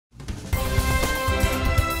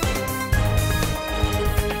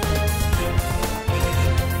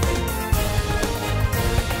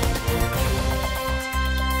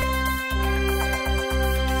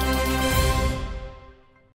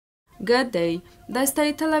Good day. The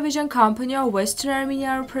state television company of Western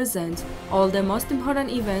Armenia presents all the most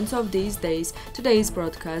important events of these days. Today's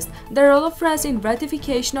broadcast: the role of France in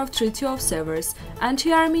ratification of Treaty of Sevres.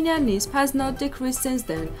 Anti-Arminianism has not decreased since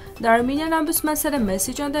then. The Armenian Ombudsman sent a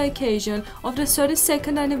message on the occasion of the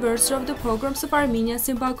 32nd anniversary of the pogroms of Armenians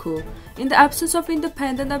in Baku. In the absence of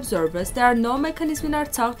independent observers, there are no mechanisms in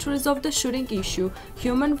Artsakh to resolve the shooting issue,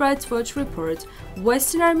 Human Rights Watch report.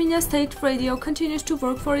 Western Armenian State Radio continues to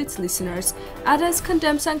work for its listeners. Athens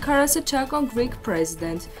condemns Ankara's attack on Greek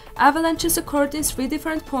president. Avalanches occurred in 3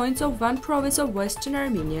 different points of one province of Western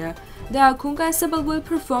Armenia. The Akunk ensemble will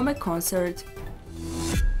perform a concert.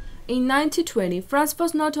 In 1920, France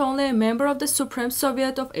was not only a member of the Supreme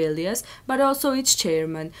Soviet of Elias, but also its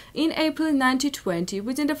chairman. In April 1920,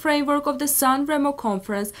 within the framework of the San Remo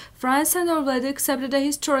Conference, France had already accepted a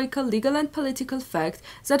historical, legal and political fact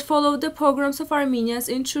that followed the pogroms of Armenians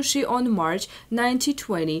in Shushi on March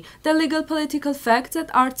 1920. The legal political fact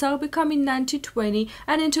that Artsakh became in 1920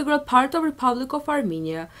 an integral part of Republic of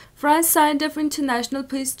Armenia. France signed the International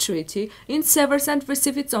Peace Treaty in Sevres and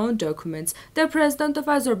received its own documents. The President of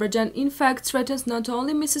Azerbaijan in fact threatens not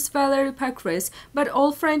only Mrs. Valérie Pécresse, but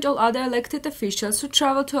all other elected officials who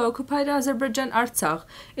travel to occupy the Azerbaijan Artsakh.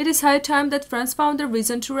 It is high time that France found a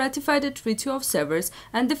reason to ratify the Treaty of Sevres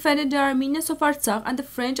and defended the Armenians of Artsakh and the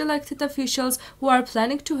French elected officials who are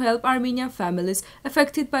planning to help Armenian families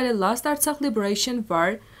affected by the last Artsakh Liberation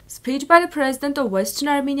War. Speech by the President of Western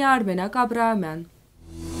Armenia, Abrahamian.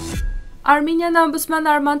 Armenian Ombudsman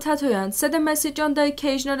Arman Tatoyan sent a message on the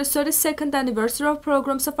occasion of the 32nd anniversary of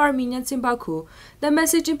pogroms of Armenians in Baku. The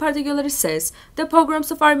message in particular says, the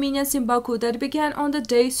pogroms of Armenians in Baku that began on the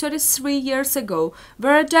day 33 years ago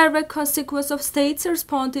were a direct consequence of states'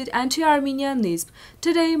 responded anti-Arminianism.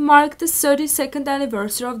 Today marked the 32nd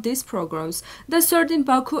anniversary of these pogroms. The third in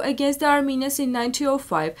Baku against the Armenians in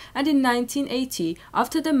 1905 and in 1980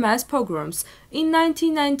 after the mass pogroms. In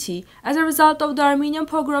 1990, as a result of the Armenian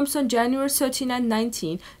pogroms on January 13 and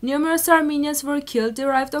 19, numerous Armenians were killed,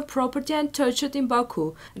 derived of property and tortured in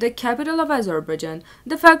Baku, the capital of Azerbaijan.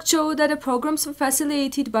 The facts show that the pogroms were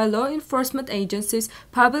facilitated by law enforcement agencies,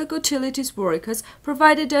 public utilities workers,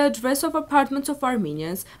 provided the address of apartments of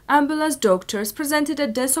Armenians. Ambulance doctors presented the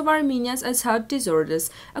deaths of Armenians as heart disorders.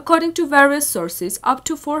 According to various sources, up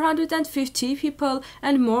to 450 people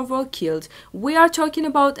and more were killed. We are talking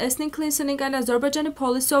about ethnic cleansing and Azerbaijani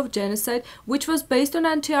policy of genocide, which was based on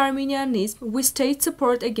anti-Arminianism with state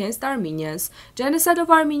support against Armenians. Genocide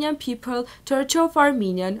of Armenian people, torture of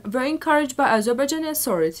Armenians were encouraged by Azerbaijani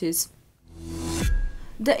authorities.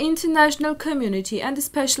 The international community and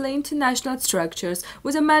especially international structures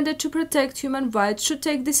with a mandate to protect human rights should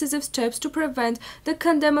take decisive steps to prevent the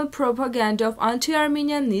condemned propaganda of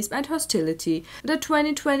anti-Arminianism and hostility. The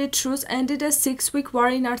 2020 truce ended a 6-week war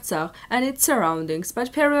in Artsakh and its surroundings,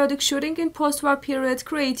 but periodic shooting in post-war period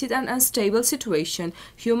created an unstable situation,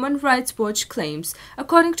 Human Rights Watch claims.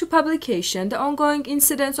 According to publication, the ongoing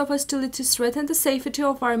incidents of hostility threaten the safety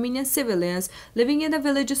of Armenian civilians living in the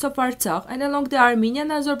villages of Artsakh and along the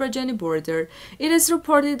Armenian Azerbaijani border. It is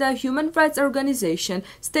reported that human rights organizations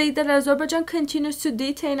state that Azerbaijan continues to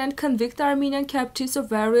detain and convict Armenian captives of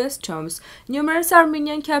various terms. Numerous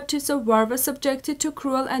Armenian captives of war were subjected to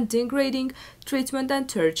cruel and degrading treatment and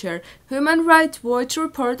torture. Human Rights Watch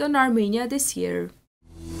report on Armenia this year.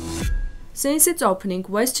 Since its opening,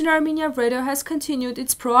 Western Armenia Radio has continued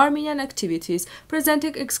its pro-Armenian activities,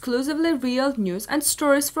 presenting exclusively real news and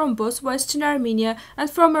stories from both Western Armenia and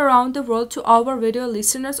from around the world to our radio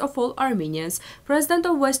listeners of all Armenians. President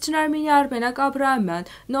of Western Armenia, Abrahamian,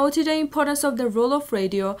 noted the importance of the role of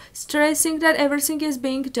radio, stressing that everything is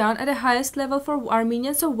being done at the highest level for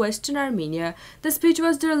Armenians of Western Armenia. The speech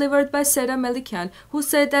was delivered by Seda Melikian, who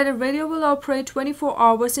said that the radio will operate 24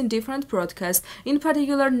 hours in different broadcasts, in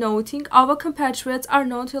particular noting our compatriots are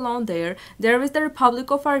not alone there. There is the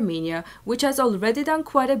Republic of Armenia, which has already done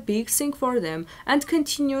quite a big thing for them, and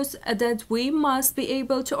continues that we must be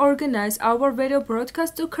able to organize our radio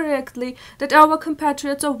broadcast so correctly that our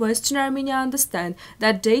compatriots of Western Armenia understand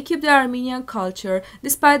that they keep the Armenian culture,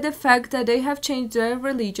 despite the fact that they have changed their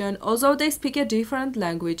religion, although they speak a different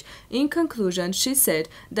language. In conclusion, she said,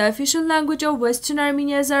 the official language of Western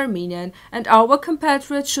Armenia is Armenian, and our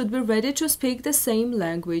compatriots should be ready to speak the same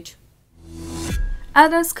language.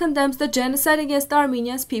 Athens condemns the genocide against the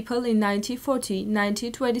Armenian people in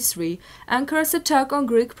 1940-1923, Ankara's attack on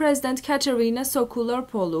Greek President Katerina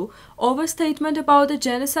Sokulorpoulou, overstatement about the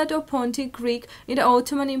genocide of Pontic Greek in the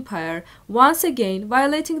Ottoman Empire, once again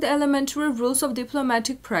violating the elementary rules of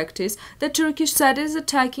diplomatic practice. The Turkish side is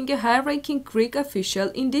attacking a high-ranking Greek official,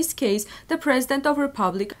 in this case the President of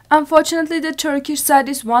Republic. Unfortunately, the Turkish side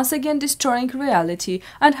is once again destroying reality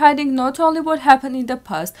and hiding not only what happened in the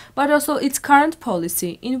past, but also its current policy,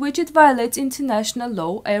 in which it violates international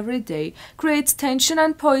law every day, creates tension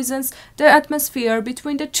and poisons the atmosphere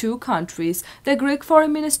between the two countries. The Greek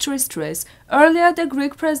Foreign Ministry stressed. Earlier, the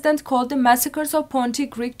Greek president called the massacres of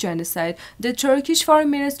Pontic Greek genocide. The Turkish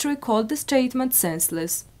Foreign Ministry called the statement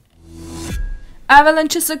senseless.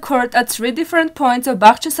 Avalanches occurred at 3 different points of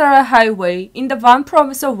Bakhchisaraya Highway in the Van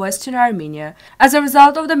province of Western Armenia. As a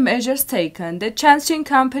result of the measures taken, the Chanshin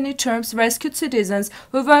Company terms rescued citizens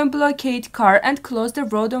who were in blockade car and closed the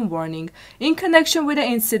road on warning. In connection with the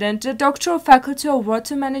incident, the Doctor of Faculty of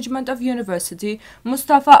Water Management of University,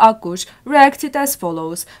 Mustafa Akuk, reacted as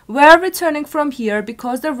follows: "We are returning from here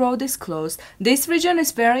because the road is closed. This region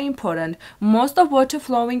is very important. Most of water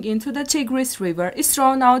flowing into the Tigris River is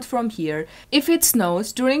thrown out from here. If it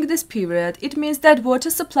snows during this period, it means that water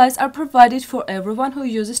supplies are provided for everyone who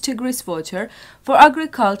uses Tigris water for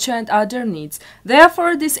agriculture and other needs.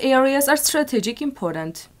 Therefore, these areas are strategic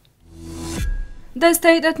important." The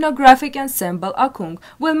state ethnographic ensemble Akunk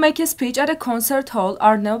will make a speech at a concert hall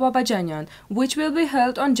Arneu Babajanyan, which will be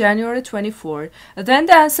held on January 24. Then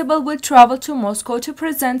the ensemble will travel to Moscow to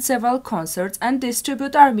present several concerts and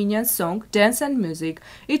distribute Armenian song, dance and music.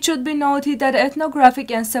 It should be noted that the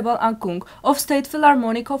ethnographic ensemble Akunk of State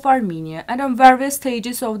Philharmonic of Armenia and on various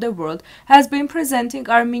stages of the world has been presenting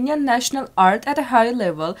Armenian national art at a high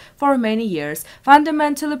level for many years,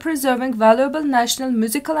 fundamentally preserving valuable national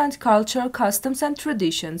musical and cultural customs and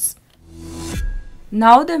traditions.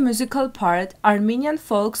 Now the musical part, Armenian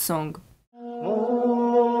folk song.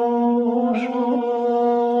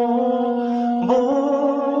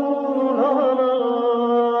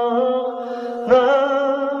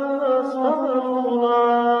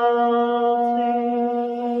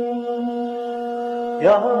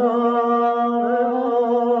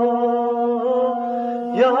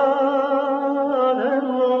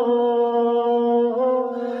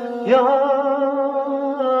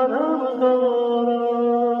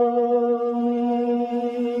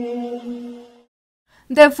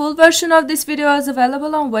 The full version of this video is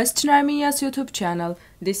available on Western Armenia's YouTube channel.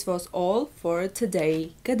 This was all for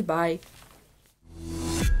today. Goodbye.